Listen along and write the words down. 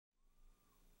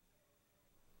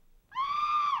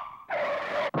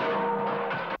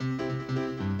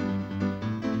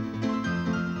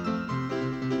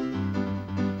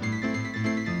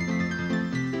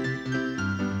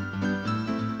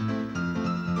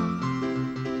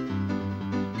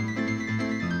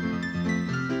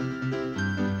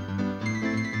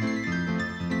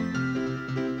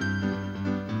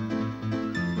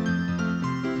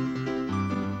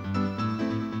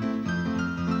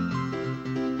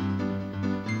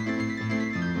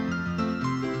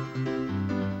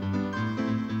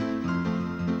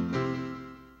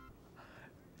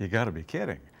You got to be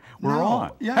kidding. We're No,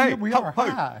 on. Yeah, hey, yeah, we are.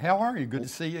 Hi, how are you? Good to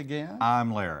see you again.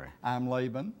 I'm Larry. I'm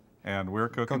Laban. And we're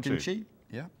Cookin Cookin Cheap. Cheap.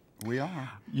 Yeah, we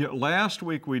are. Yeah, last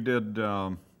week we did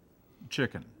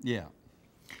chicken. Yeah.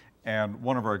 And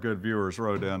one of our good viewers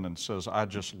wrote in and says, I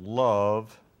just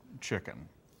love chicken.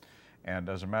 And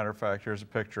as a matter of fact, here's a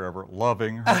picture of her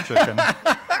loving her chicken.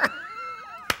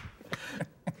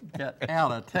 Get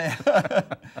out of town.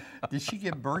 Did she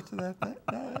give birth to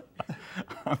that?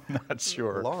 I'm not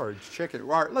sure. Large chicken. All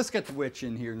right, let's get the witch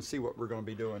in here and see what we're going to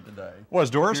be doing today. Was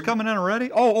Doris coming in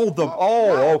already?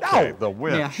 Okay, the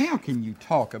witch. Now, how can you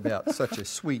talk about such a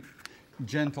sweet,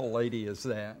 gentle lady as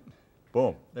that?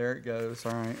 Boom. There it goes.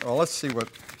 All right. Well, let's see what.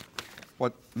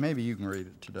 Maybe you can read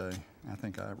it today. I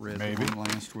think I read it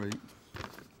last week.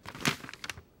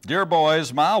 Dear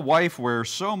boys, my wife wears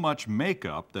so much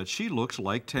makeup that she looks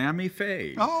like Tammy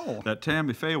Faye. Oh. That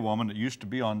Tammy Faye woman that used to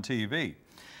be on TV.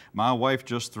 My wife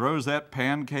just throws that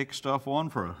pancake stuff on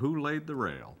for a who laid the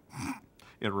rail.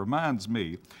 It reminds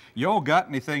me, y'all got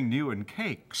anything new in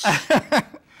cakes?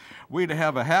 We'd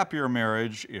have a happier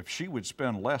marriage if she would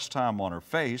spend less time on her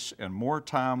face and more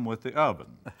time with the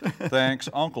oven. Thanks,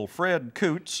 Uncle Fred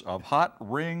Coots of Hot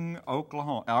Ring,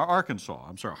 Arkansas.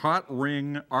 I'm sorry, Hot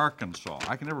Ring, Arkansas.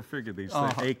 I can never figure these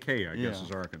things. AK, I guess,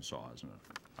 is Arkansas, isn't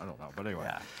it? I don't know, but anyway.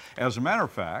 Yeah. As a matter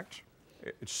of fact,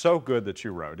 it's so good that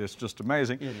you wrote. It's just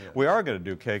amazing. It is. We are going to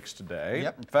do cakes today.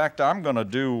 Yep. In fact, I'm going to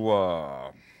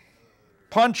do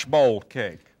punch bowl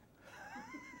cake.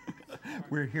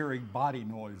 We're hearing body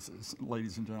noises,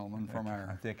 ladies and gentlemen, from our...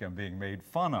 I think I'm being made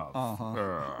fun of.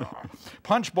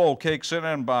 Punch bowl cake sent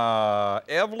in by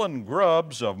Evelyn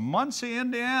Grubbs of Muncie,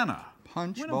 Indiana.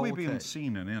 Punch when bowl have we been cake.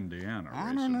 seen in Indiana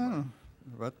recently? I don't know.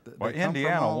 But well,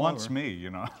 Indiana wants me, you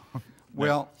know.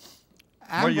 Well,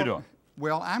 what are you doing?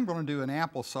 Well, I'm going to do an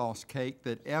applesauce cake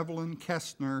that Evelyn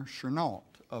Kestner Chenault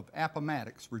of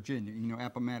Appomattox, Virginia. You know,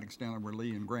 Appomattox down there where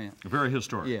Lee and Grant. Very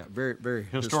historic. Yeah, very, very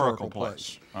historical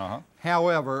place.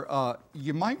 However,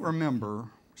 you might remember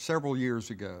several years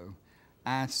ago,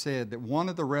 I said that one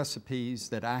of the recipes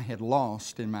that I had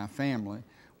lost in my family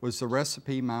was the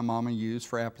recipe my mama used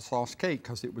for applesauce cake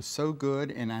because it was so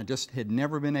good and I just had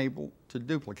never been able to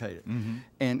duplicate it.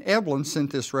 And Evelyn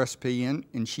sent this recipe in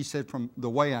and she said from the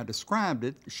way I described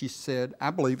it, she said,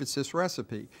 I believe it's this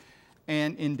recipe.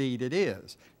 And indeed it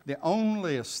is. The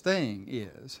onlyest thing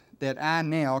is that I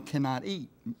now cannot eat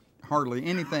hardly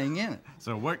anything in it.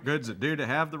 So what good's it do to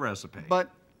have the recipe? But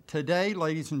today,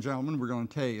 ladies and gentlemen, we're going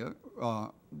to tell you,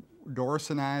 Doris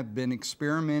and I have been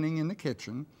experimenting in the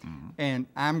kitchen, and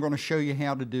I'm going to show you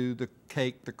how to do the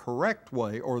cake the correct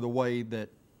way, or the way that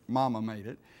Mama made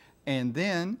it. And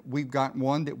then we've got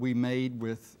one that we made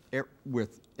with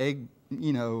egg,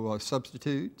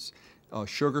 substitutes,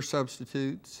 sugar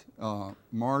substitutes,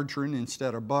 margarine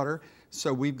instead of butter.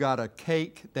 So we've got a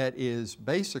cake that is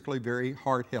basically very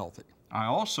heart healthy. I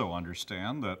also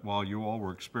understand that while you all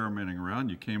were experimenting around,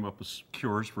 you came up with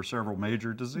cures for several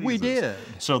major diseases. We did.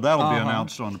 So that'll be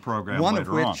announced on the program one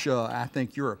later of which I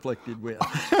think you're afflicted with.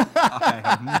 I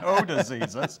have no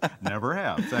diseases. Never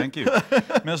have. Thank you.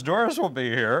 Miss Doris will be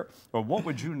here. Well, what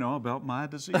would you know about my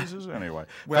diseases anyway?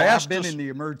 Well, I've been in the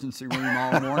emergency room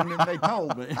all morning and they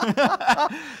told me.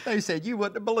 They said you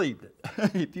wouldn't have believed it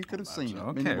if you could have seen it.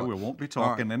 Okay, we won't be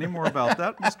talking any more about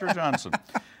that, Mr. Johnson.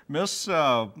 Miss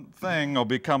Thing will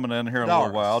be coming in here in a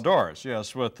little while. Doris,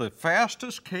 yes, with the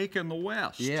fastest cake in the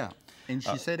West. Yeah, and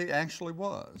she said it actually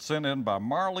was. Sent in by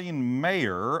Marlene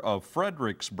Mayer of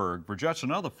Fredericksburg, Virginia. That's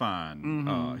another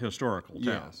fine historical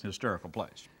town, historical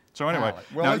place. So anyway,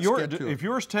 well, now if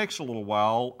yours takes a little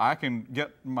while, I can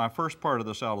get my first part of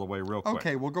this out of the way real quick.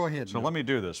 Okay, well go ahead. So let me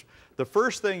do this. The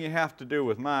first thing you have to do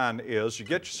with mine is you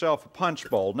get yourself a punch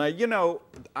bowl. Now, you know,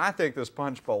 I think this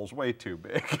punch bowl is way too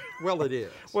big. Well, it is.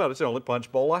 Well, it's the only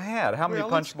punch bowl I had. How many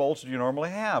punch bowls do you normally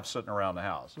have sitting around the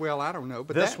house? Well, I don't know.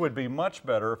 But this would be much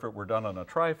better if it were done in a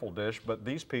trifle dish, but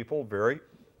these people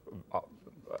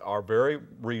are very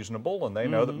reasonable, and they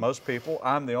know that most people,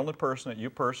 I'm the only person that you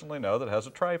personally know that has a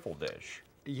trifle dish.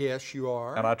 Yes, you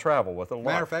are. And I travel with it a lot.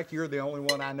 Matter of fact, you're the only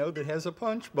one I know that has a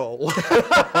punch bowl.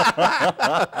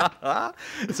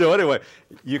 So anyway,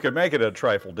 you can make it a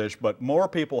trifle dish, but more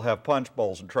people have punch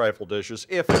bowls and trifle dishes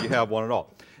if you have one at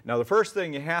all. Now, the first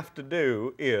thing you have to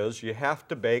do is you have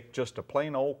to bake just a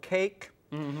plain old cake.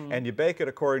 And you bake it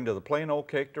according to the plain old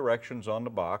cake directions on the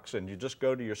box, and you just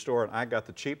go to your store, and I got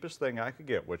the cheapest thing I could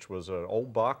get, which was an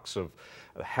old box of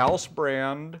house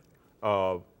brand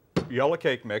yellow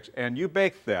cake mix, and you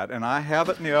bake that, and I have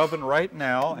it in the oven right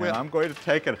now, and I'm going to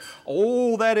take it.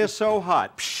 Oh, that is so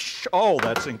hot. Psh, oh,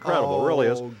 that's incredible, it really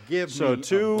is. Give so me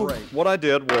a break. what I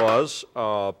did was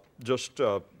just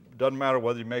doesn't matter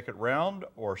whether you make it round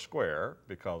or square,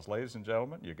 because, ladies and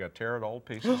gentlemen, you got to tear it all to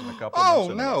pieces in a couple of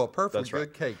minutes. Oh, no, a perfect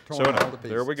good cake torn all to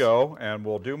pieces. There we go, and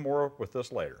we'll do more with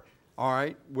this later. All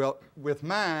right, well, with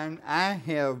mine, I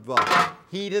have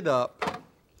heated up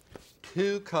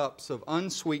 2 cups of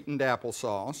unsweetened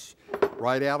applesauce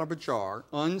right out of a jar,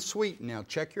 unsweetened. Now,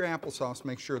 check your applesauce,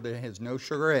 make sure that it has no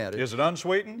sugar added. Is it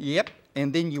unsweetened? Yep,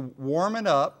 and then you warm it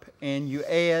up, and you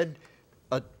add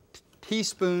a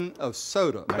teaspoon of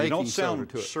soda, now, baking you don't soda sound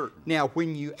to it. certain. Now,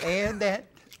 when you add that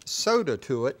soda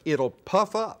to it, it'll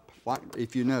puff up. Like,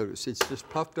 if you notice, it's just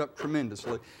puffed up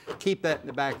tremendously. Keep that in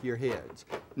the back of your heads.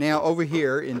 Now, over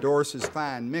here in Doris's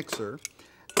fine mixer,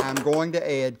 I'm going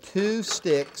to add 2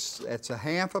 sticks, that's a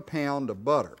 ½ a pound of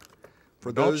butter.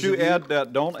 For those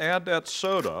Don't add that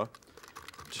soda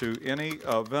to any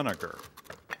vinegar,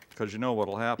 because you know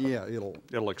what'll happen. Yeah,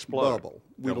 it'll explode. Bubble.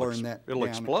 We learned that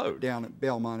down at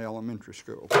Belmont Elementary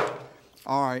School.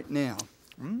 All right, now,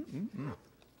 I'm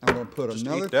going to put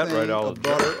another thing of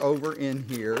butter over in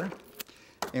here,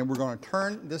 and we're going to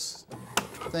turn this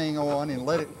thing on and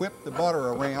let it whip the butter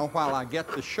around while I get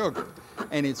the sugar.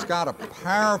 And it's got a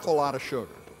powerful lot of sugar.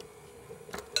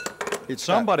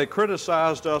 Somebody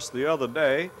criticized us the other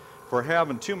day for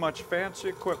having too much fancy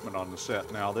equipment on the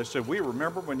set now. They said, we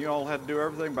remember when you all had to do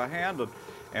everything by hand,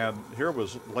 and here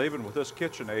was Laban with this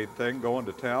KitchenAid thing going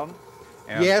to town.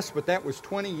 And yes, but that was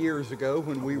 20 years ago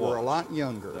when we were a lot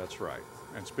younger. That's right.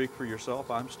 And speak for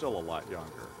yourself, I'm still a lot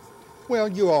younger. Well,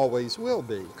 you always will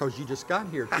be, because you just got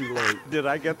here too late. Did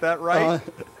I get that right?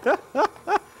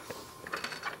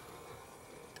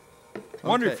 I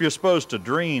wonder if you're supposed to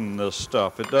drain this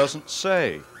stuff. It doesn't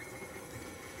say.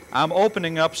 I'm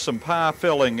opening up some pie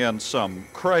filling and some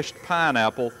crushed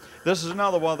pineapple. This is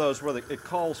another one of those where it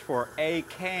calls for a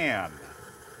can.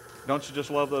 Don't you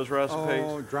just love those recipes?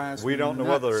 Oh, it drives we me don't know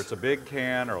nuts. whether it's a big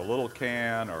can or a little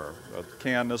can or a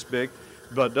can this big,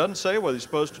 but it doesn't say whether you're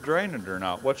supposed to drain it or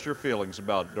not. What's your feelings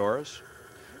about it, Doris?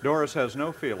 Doris has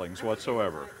no feelings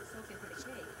whatsoever.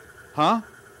 Huh?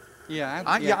 Yeah,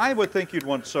 I would think you'd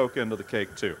want to soak into the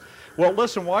cake too. Well,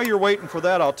 listen, while you're waiting for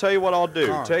that, I'll tell you what I'll do.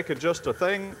 Right. Take just a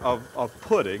thing of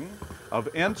pudding,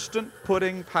 of instant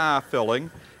pudding pie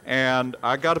filling, and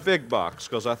I got a big box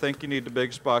because I think you need the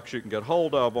biggest box you can get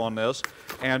hold of on this,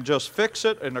 and just fix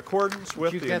it in accordance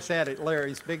with you get that at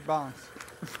Larry's big box?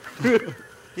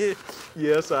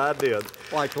 Yes, I did.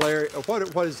 Like Larry,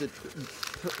 what is it?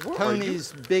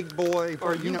 Tony's Big Boy,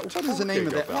 or you know, what is the name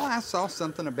of that? Well, I saw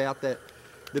something about that.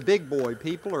 The Big Boy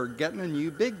people are getting a new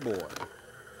Big Boy.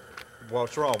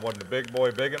 What's wrong? Wasn't the Big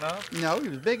Boy big enough? No, he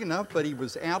was big enough, but he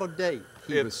was out of date.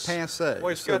 He was passé. Well,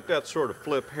 he's got that sort of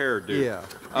flip hairdo. Yeah,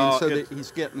 and so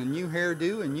he's getting a new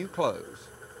hairdo and new clothes.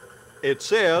 It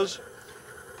says,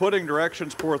 pudding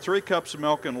directions, pour 3 cups of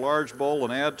milk in a large bowl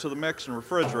and add to the mix and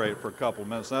refrigerate for a couple of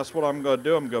minutes. And that's what I'm going to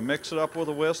do. I'm going to mix it up with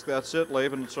a whisk. That's it,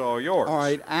 Laban. It's all yours. All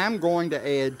right, I'm going to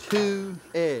add 2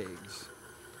 eggs.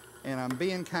 And I'm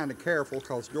being kind of careful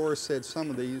because Doris said some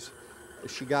of these,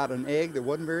 she got an egg that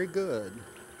wasn't very good.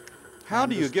 How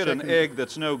do you get an egg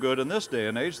that's no good in this day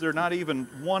and age? They're not even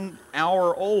 1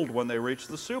 hour old when they reach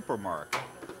the supermarket.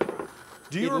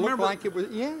 Do you remember? Looked like it was,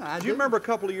 yeah, I do. Do you remember a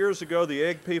couple of years ago the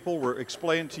egg people were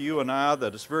explaining to you and I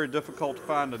that it's very difficult to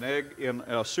find an egg in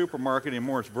a supermarket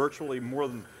anymore? It's virtually more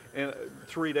than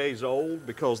 3 days old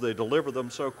because they deliver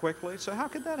them so quickly. So how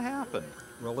could that happen?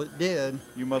 Well, it did.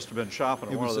 You must have been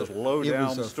shopping at one of those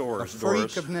low-down stores, It was a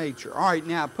Doris. freak of nature. All right,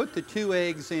 now put the 2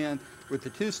 eggs in with the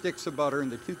 2 sticks of butter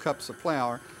and the 2 cups of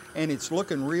flour, and it's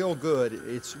looking real good.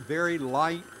 It's very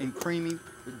light and creamy,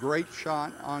 great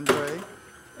shot, Andre.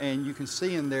 And you can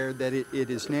see in there that it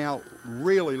is now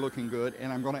really looking good,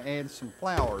 and I'm going to add some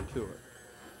flour to it.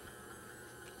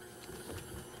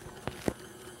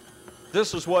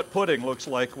 This is what pudding looks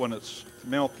like when it's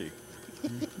milky.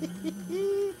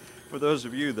 For those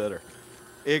of you that are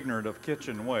ignorant of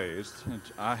kitchen ways,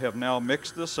 I have now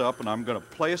mixed this up, and I'm going to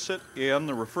place it in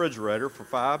the refrigerator for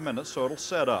 5 minutes so it'll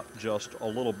set up just a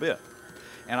little bit.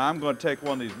 And I'm going to take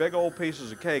one of these big old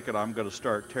pieces of cake and I'm going to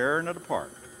start tearing it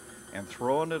apart and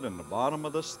throwing it in the bottom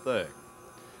of this thing.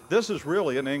 This is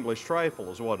really an English trifle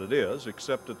is what it is,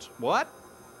 except it's what?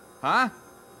 Huh?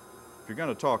 If you're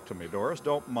going to talk to me, Doris,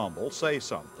 don't mumble, say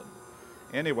something.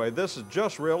 Anyway, this is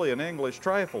just really an English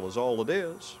trifle is all it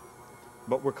is,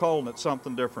 but we're calling it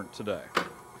something different today.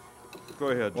 Go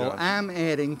ahead, John. Well, I'm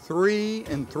adding 3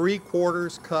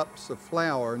 3/4 cups of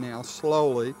flour now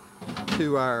slowly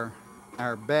to our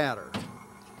batter.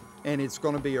 And it's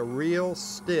going to be a real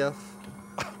stiff.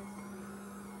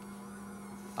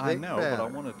 I know, but I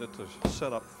wanted it to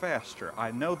set up faster.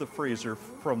 I know the freezer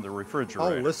from the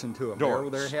refrigerator. Oh, listen to them.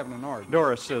 They're having an argument.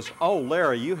 Doris says, "Oh,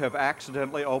 Larry, you have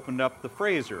accidentally opened up the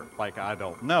freezer." Like, I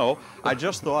don't know. I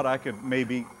just thought I could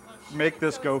maybe make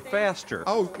this go faster.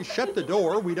 Oh, shut the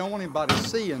door. We don't want anybody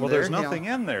seeing Well, there. there's nothing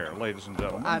in there, ladies and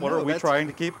gentlemen. I What know, are we trying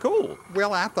to keep cool?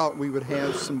 Well, I thought we would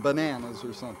have some bananas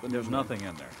or something. There's nothing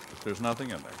in there. There's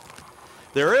nothing in there.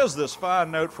 There is this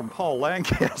fine note from Paul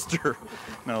Lancaster.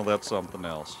 No, that's something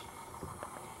else.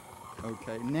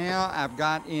 Okay, now I've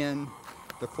got in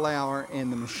the flour and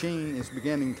the machine is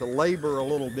beginning to labor a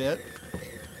little bit.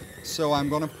 So I'm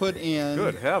going to put in...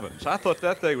 Good heavens. I thought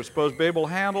that thing was supposed to be able to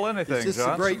handle anything, Is this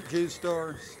Johnson. the grape juice,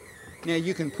 Doris? Now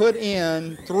you can put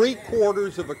in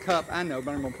 3/4 of a cup. I know,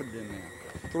 but I'm going to put it in now.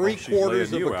 3/4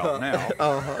 of a cup.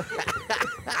 Now.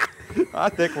 I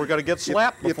think we're going to get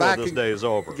slapped before this day is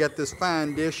over. Get this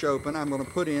fine dish open, I'm going to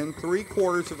put in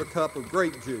 3/4 of a cup of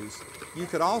grape juice. You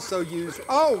could also use,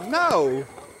 oh no,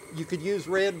 you could use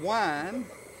red wine.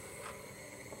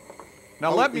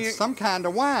 Now it's some kind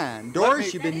of wine.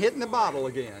 Doris, you've been hitting the bottle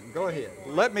again. Go ahead.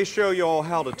 Let me show you all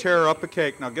how to tear up a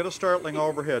cake. Now get a startling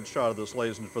overhead shot of this,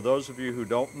 ladies, and for those of you who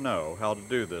don't know how to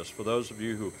do this, for those of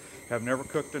you who have never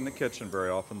cooked in the kitchen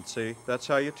very often, see, that's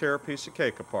how you tear a piece of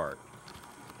cake apart.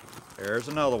 There's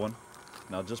another one.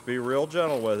 Now just be real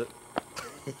gentle with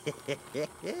it.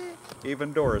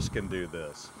 Even Doris can do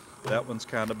this. That one's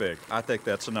kind of big. I think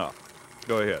that's enough.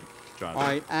 Go ahead, John. All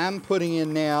right, I'm putting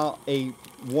in now a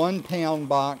 1-pound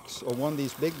box or one of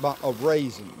these big boxes of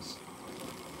raisins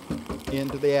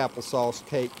into the applesauce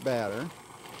cake batter.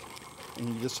 And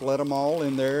you just let them all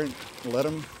in there and let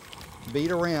them beat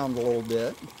around a little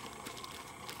bit.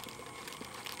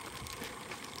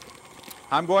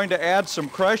 I'm going to add some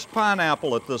crushed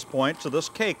pineapple at this point to this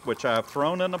cake, which I've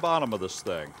thrown in the bottom of this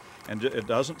thing. And it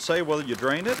doesn't say whether you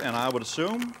drain it, and I would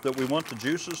assume that we want the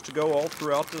juices to go all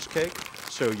throughout this cake.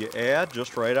 So you add,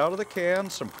 just right out of the can,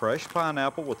 some crushed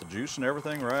pineapple with the juice and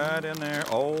everything right in there.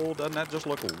 Oh, doesn't that just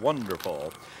look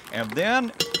wonderful? And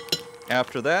then,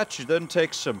 after that, you then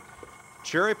take some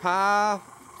cherry pie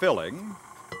filling.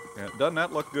 Doesn't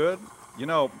that look good? You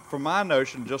know, from my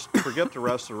notion, just forget the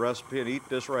rest of the recipe and eat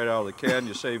this right out of the can.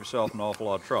 You save yourself an awful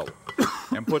lot of trouble.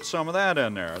 And put some of that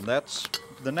in there, and that's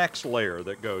the next layer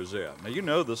that goes in. Now, you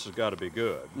know this has got to be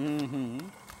good. Mm-hmm.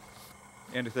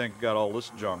 Anything got all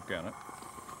this junk in it.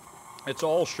 It's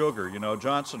all sugar, you know.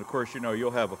 Johnson, of course, you know,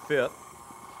 you'll have a fit,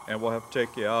 and we'll have to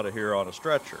take you out of here on a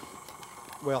stretcher.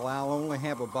 Well, I'll only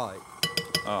have a bite.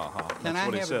 Uh-huh. Can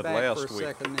I have it back for a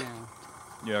second now?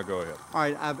 Yeah, go ahead. All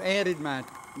right, I've added my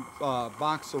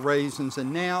box of raisins,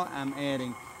 and now I'm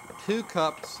adding 2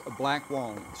 cups of black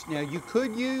walnuts. Now, you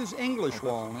could use English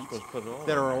walnuts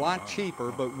that are a lot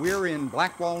cheaper, but we're in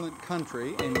black walnut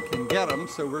country and can get them,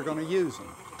 so we're going to use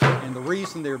them. And the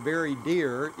reason they're very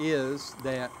dear is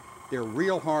that they're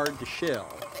real hard to shell,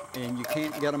 and you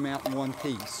can't get them out in one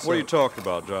piece. So what are you talking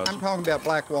about, Johnson? I'm talking about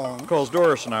black walnuts. Because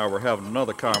Doris and I were having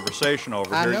another conversation over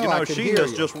here. I You know, could she hear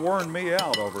has you. just worn me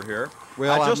out over here.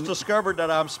 Well, I just discovered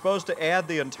that I'm supposed to add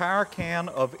the entire can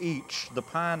of each, the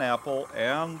pineapple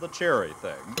and the cherry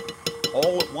thing,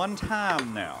 all at one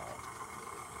time now.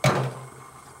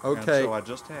 Okay. And so I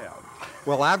just have.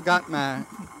 Well, I've got my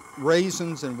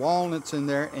raisins and walnuts in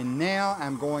there, and now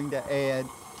I'm going to add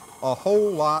a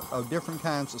whole lot of different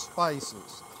kinds of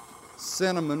spices.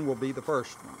 Cinnamon will be the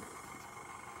first one.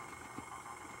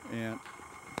 And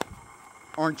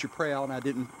aren't you proud I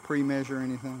didn't pre-measure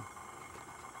anything?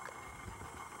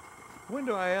 When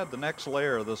do I add the next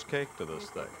layer of this cake to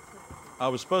this thing? I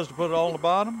was supposed to put it all on the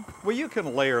bottom? Well, you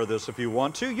can layer this if you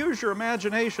want to. Use your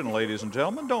imagination, ladies and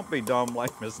gentlemen. Don't be dumb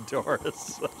like Miss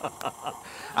Doris.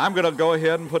 I'm going to go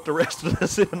ahead and put the rest of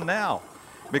this in now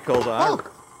because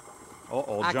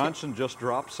Johnson just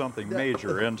dropped something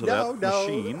major into that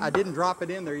machine. No, I didn't drop it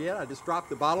in there yet. I just dropped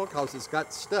the bottle because it's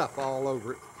got stuff all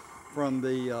over it from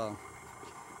the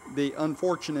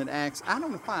unfortunate acts. I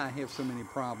don't know why I have so many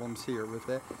problems here with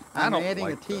that. I'm adding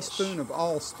a teaspoon of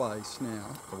allspice now.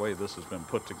 The way this has been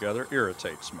put together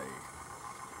irritates me.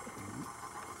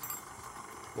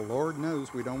 Well, Lord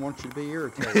knows we don't want you to be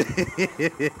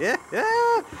irritated.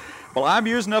 Well, I'm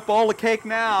using up all the cake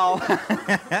now.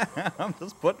 I'm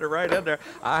just putting it right in there.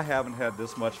 I haven't had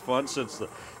this much fun since the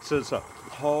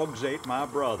hogs ate my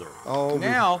brother. Oh,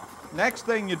 now, next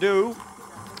thing you do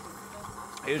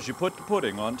is you put the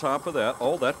pudding on top of that.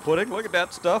 Oh, that pudding, look at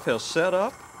that stuff has set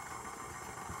up.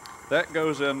 That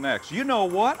goes in next. You know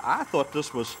what? I thought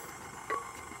this was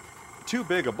too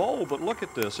big a bowl, but look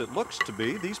at this. It looks to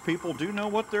be. These people do know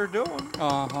what they're doing.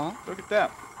 Uh-huh. Look at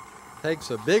that.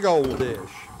 Takes a big old dish.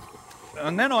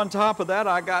 And then on top of that,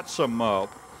 I got some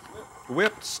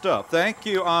whipped stuff. Thank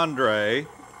you, Andre,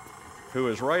 who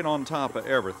is right on top of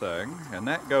everything. And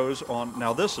that goes on.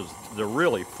 Now, this is the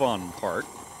really fun part.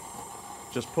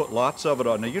 Just put lots of it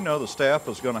on. Now, you know the staff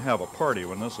is going to have a party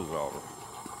when this is over.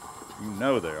 You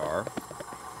know they are,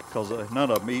 because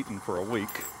none of them eaten for a week.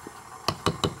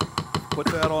 Put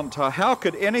that on top. How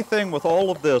could anything with all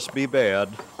of this be bad?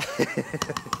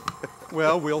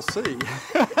 Well, we'll see.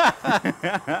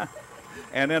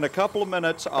 And in a couple of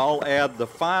minutes, I'll add the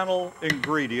final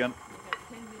ingredient.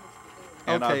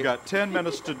 And Okay. I've got 10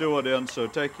 minutes to do it in, so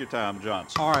take your time,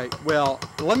 Johnson. All right, well,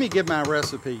 let me give my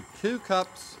recipe. 2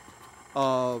 cups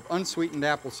of unsweetened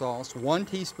applesauce, 1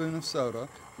 teaspoon of soda,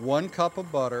 1 cup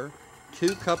of butter,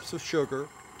 2 cups of sugar,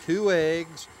 2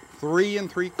 eggs, 3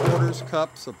 3/4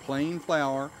 cups of plain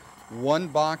flour, 1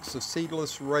 box of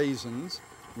seedless raisins,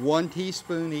 1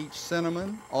 teaspoon each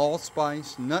cinnamon,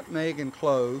 allspice, nutmeg, and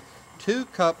clove, 2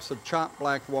 cups of chopped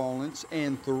black walnuts,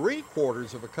 and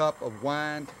 3/4 of a cup of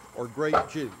wine or grape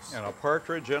juice. And a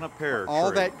partridge in a pear tree.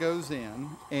 All that goes in,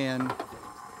 and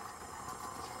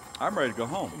I'm ready to go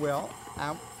home. well,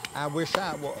 I wish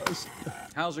I was.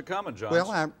 How's it coming, Johnson?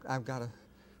 Well, I've got to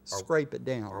scrape it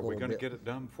down. Are we going to get it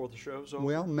done before the show's over?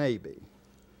 Well, maybe.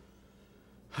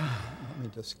 Let me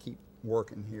just keep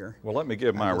working here. Well, let me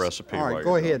give my recipe. All while right, you're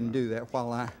go doing ahead and do that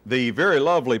while I. The very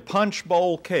lovely punch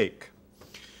bowl cake,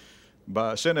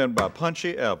 sent in by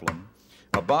Punchy Evelyn.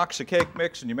 A box of cake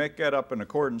mix, and you make that up in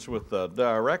accordance with the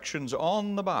directions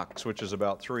on the box, which is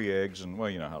about 3 eggs, and well,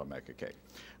 you know how to make a cake.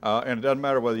 And it doesn't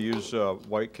matter whether you use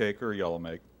white cake or yellow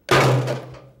cake.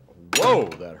 Whoa,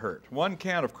 that hurt. 1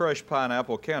 can of crushed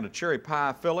pineapple, a can of cherry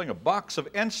pie filling, a box of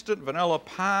instant vanilla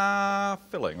pie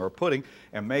filling or pudding,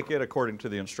 and make it according to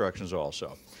the instructions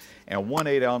also. And 1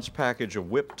 8-ounce package of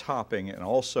whipped topping, and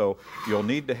also you'll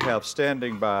need to have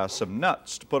standing by some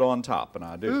nuts to put on top, and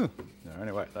I do.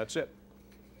 Anyway, that's it.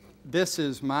 This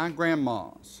is my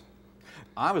grandma's.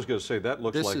 I was going to say that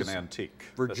looks This like an is antique.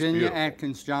 That's Virginia beautiful.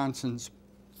 Atkins Johnson's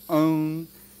own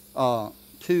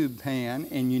tube pan,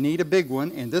 and you need a big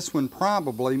one, and this one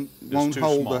probably won't too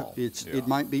hold small. it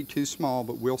might be too small,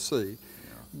 but we'll see.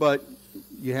 But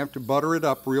you have to butter it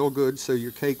up real good so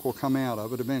your cake will come out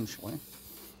of it eventually.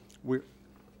 We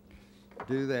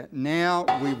do that. Now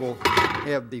we will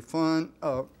have the fun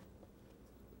of.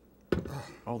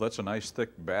 Oh, that's a nice thick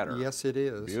batter. Yes, it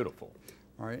is. Beautiful.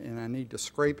 All right, and I need to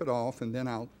scrape it off, and then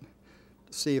I'll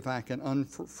see if I can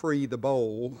unfree the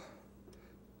bowl.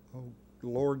 Oh,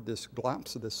 Lord, this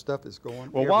glops of this stuff is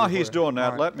going Well, while he's everywhere. doing that,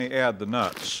 All right. let me add the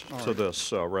nuts to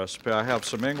this recipe. I have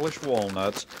some English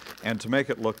walnuts, and to make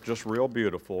it look just real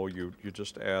beautiful, you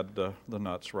just add the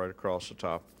nuts right across the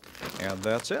top. And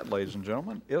that's it, ladies and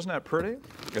gentlemen. Isn't that pretty?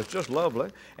 It's just lovely,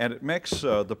 and it makes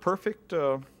the perfect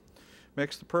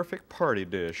party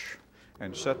dish.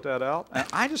 And set that out. And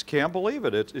I just can't believe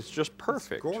it. It's just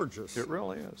perfect. It's gorgeous. It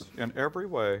really is, in every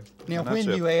way. Now, And that's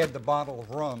when it. you add the bottle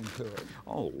of rum to it,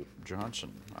 Oh,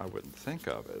 Johnson, I wouldn't think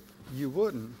of it. you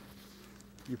wouldn't.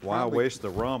 You Why probably- waste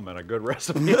the rum in a good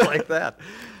recipe like that?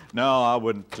 No, I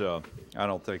wouldn't. I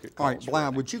don't think it All calls right, for Bly,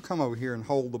 it. would you come over here and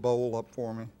hold the bowl up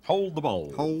for me? Hold the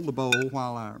bowl. Hold the bowl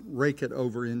while I rake it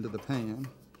over into the pan.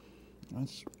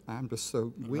 I'm just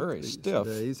so weak Very these stiff.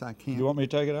 days. I can't. You want me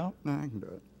to take it out? No, I can do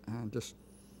it. I just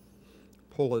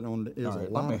pull it on. All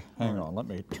right, hang on. Let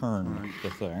me turn the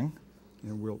thing.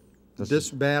 And we'll. This This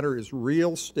batter is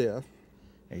real stiff.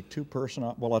 A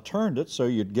 2-person. Well, I turned it so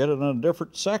you'd get it in a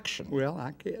different section. Well,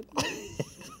 I can't.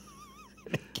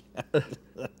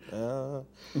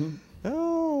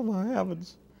 Oh my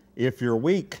heavens! If you're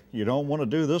weak, you don't want to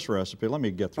do this recipe. Let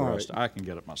me get the All rest. right. I can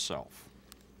get it myself.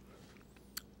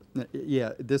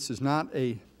 Yeah, this is not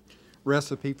a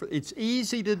recipe for. It's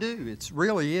easy to do. It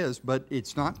really is, but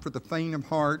it's not for the faint of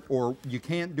heart, or you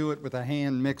can't do it with a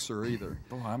hand mixer either.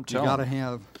 Boy, I'm You telling got to you.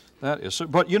 have. That is,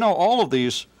 but you know, all of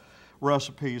these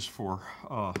recipes for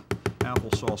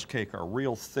applesauce cake are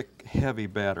real thick, heavy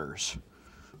batters.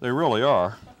 They really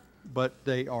are. But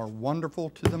they are wonderful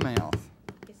to the mouth.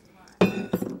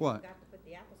 What?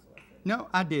 No,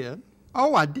 I did.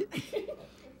 Oh, I did.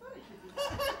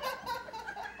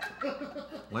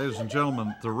 Ladies and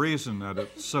gentlemen, the reason that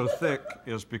it's so thick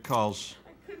is because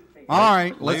All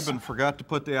right, Laban forgot to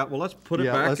put the well. Let's put it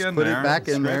Yeah, back let's in put it there. back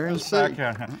in there and Scrape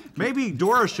this back in. Maybe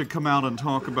Doris should come out and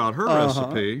talk about her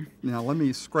recipe. Now let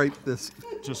me scrape this.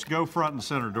 Just go front and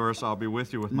center, Doris. I'll be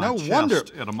with you with my No chest wonder-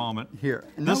 in a moment. Here.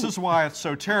 This No- is why it's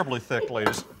so terribly thick,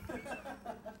 ladies.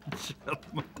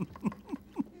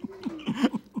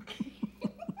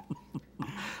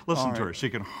 Listen to her. She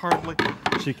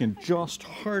can just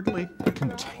hardly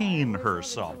contain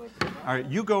herself. All right,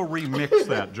 you go remix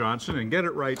that, Johnson, and get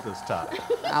it right this time.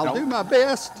 I'll do my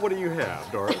best. What do you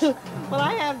have, Doris? Well,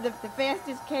 I have the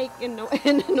fastest cake in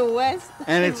the West.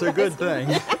 And it's a good thing.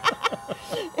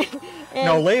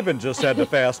 No, Laban just had the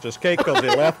fastest cake because he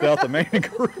left out the main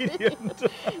ingredient.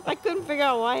 I couldn't figure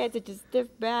out why I had such a stiff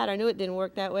batter. I knew it didn't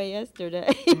work that way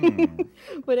yesterday.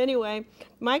 But anyway,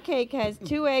 my cake has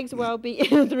 2 eggs well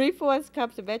beaten, 3/4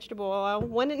 cups of vegetable oil,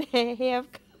 1½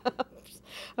 cups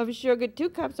of sugar, 2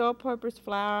 cups all-purpose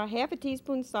flour, 1/2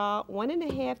 teaspoon salt,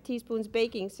 1½ teaspoons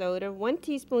baking soda, 1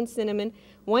 teaspoon cinnamon,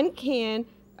 1 can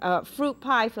fruit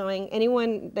pie filling,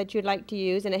 anyone that you'd like to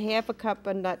use, and 1/2 cup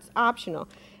of nuts, optional.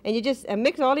 And you just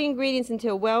mix all the ingredients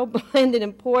until well blended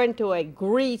and pour into a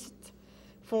greased,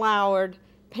 floured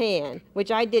pan,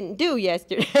 which I didn't do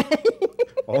yesterday.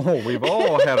 Oh, we've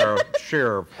all had our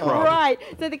share of problems. Right.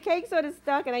 So the cake sort of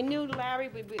stuck, and I knew Larry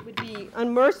would be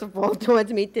unmerciful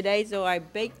towards me today, so I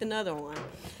baked another one.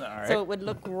 All right. So it would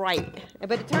look right.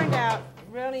 But it turned out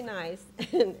really nice,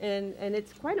 and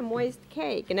it's quite a moist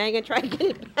cake. And now you're going to try to get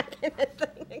it back in the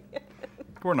thing again.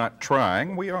 We're not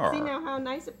trying, we are. See now how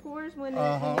nice it pours when you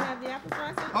have the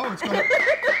applesauce? Oh, it's going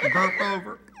to burp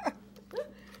over.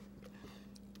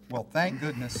 Well, thank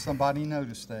goodness somebody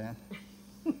noticed that.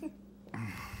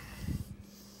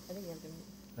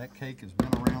 That cake has been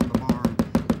around the barn.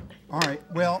 All right,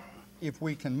 well, if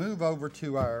we can move over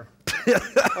to our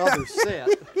other set,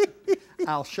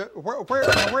 I'll show.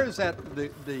 Where is that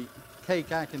the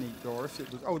cake I can eat, Doris?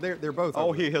 It was. Oh, they're both. Oh,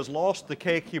 over. he has lost the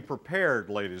cake he prepared,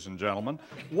 ladies and gentlemen.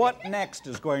 What next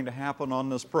is going to happen on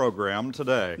this program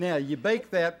today? Now you bake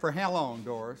that for how long,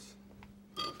 Doris?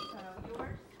 Yours?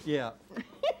 Yeah,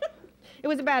 It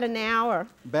was about an hour.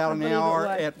 about I an believe it hour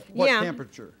was. at what Yeah.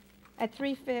 temperature? At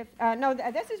 350. No,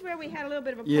 this is where we had a little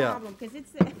bit of a Yeah. problem because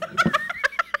it's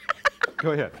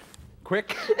Go ahead.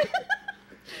 Quick.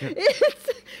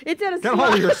 it's at a Get slow.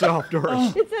 hold of yourself,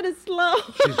 Doris. It's at a slow.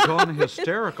 She's gone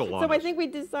hysterical on So I us. think we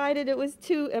decided it was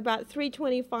about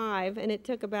 325, and it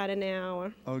took about an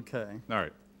hour. Okay. All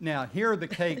right. Now here are the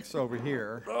cakes over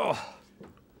here.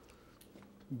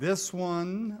 This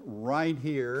one right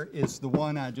here is the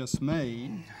one I just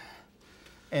made.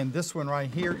 And this one right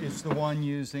here is the one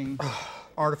using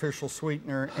artificial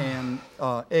sweetener and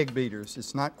egg beaters.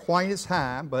 It's not quite as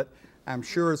high, but I'm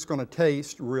sure it's going to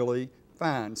taste really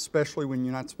fine, especially when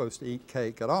you're not supposed to eat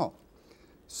cake at all.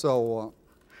 So,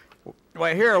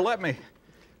 Well, here, let me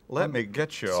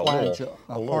get you a Slide you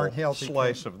a little hard, healthy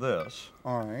slice cake. of this.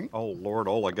 all right. Oh, Lord,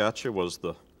 all I got you was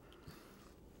the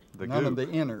None of goop.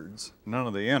 the innards. None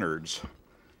of the innards.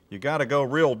 You got to go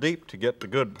real deep to get the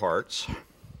good parts.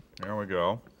 There we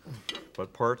go.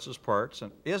 But parts is parts.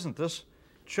 And isn't this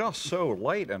just so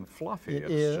light and fluffy? It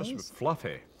It's is. just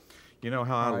fluffy. You know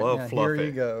how I All right, love now fluffy. Here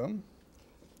you go.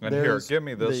 And here, There's give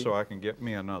me this the- so I can get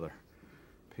me another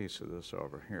piece of this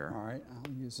over here. All right,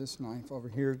 I'll use this knife over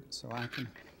here so I can.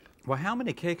 Well, how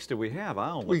many cakes do we have? I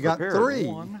only We got prepared 3.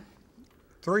 one.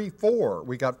 3, 4.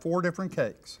 We got 4 different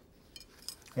cakes.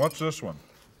 What's this one?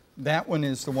 That one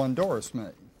is the one Doris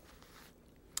made.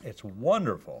 It's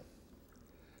wonderful.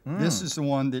 This is the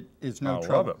one that is no I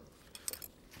trouble. love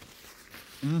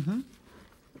it. Mm-hmm.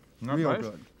 Real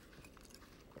good.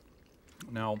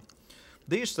 Now,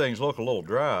 these things look a little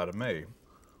dry to me,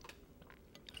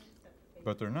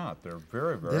 but they're not. They're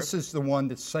very, very. This is the one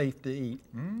that's safe to eat.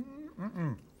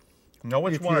 Now,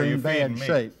 which if one you're are you in feeding bad me?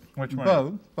 shape. Which one?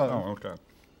 Both. Oh, okay.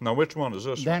 Now, which one is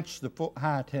this one? That's the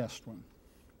high test one.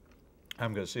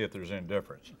 I'm going to see if there's any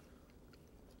difference.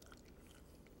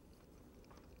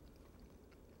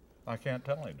 I can't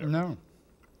tell any difference. No.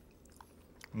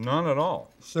 None at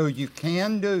all. So you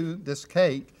can do this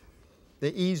cake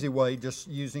the easy way, just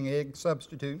using egg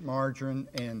substitute, margarine,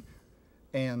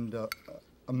 and a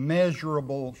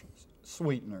measurable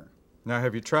sweetener. Now,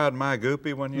 have you tried my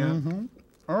goopy one yet? Mm-hmm.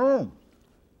 Oh,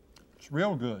 it's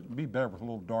real good. It'd be better with a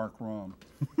little dark rum.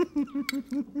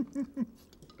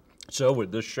 So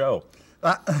would this show.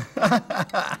 And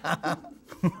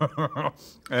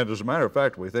as a matter of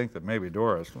fact, we think that maybe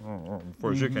Doris,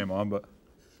 before she came on, but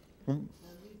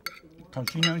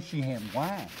Because you know she had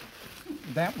wine.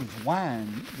 That was wine.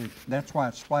 That's why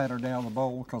it splattered out of the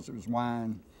bowl, because it was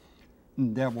wine.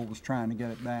 And the devil was trying to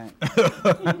get it back.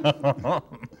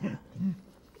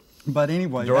 But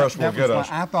anyway, Doris that will get was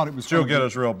us. why I thought it was. She'll gonna get be-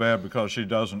 us real bad because she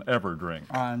doesn't ever drink.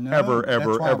 I know. Ever, That's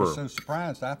ever, why I ever. was so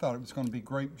surprised. I thought it was going to be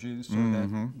grape juice or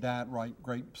that diet right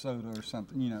grape soda or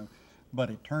something, you know.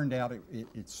 But it turned out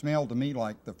it smelled to me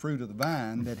like the fruit of the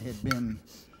vine that had been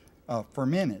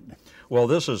fermented. Well,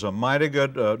 this is a mighty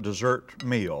good dessert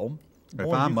meal, if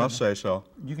Boy, I you must say so.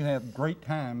 You can have great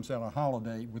times at a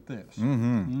holiday with this.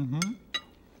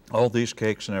 All these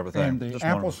cakes and everything. And the Just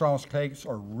wonderful. applesauce cakes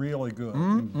are really good,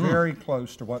 and very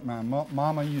close to what my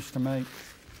mama used to make.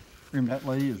 And that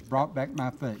lady has brought back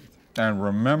my faith. And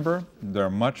remember, they're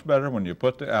much better when you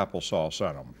put the applesauce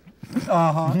in them.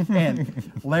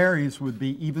 And Larry's would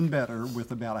be even better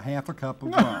with about a half a cup of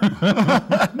rum.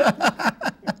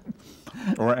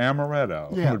 Or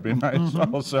amaretto Yeah. would be nice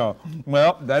also.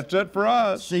 Well, that's it for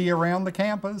us. See you around the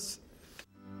campus.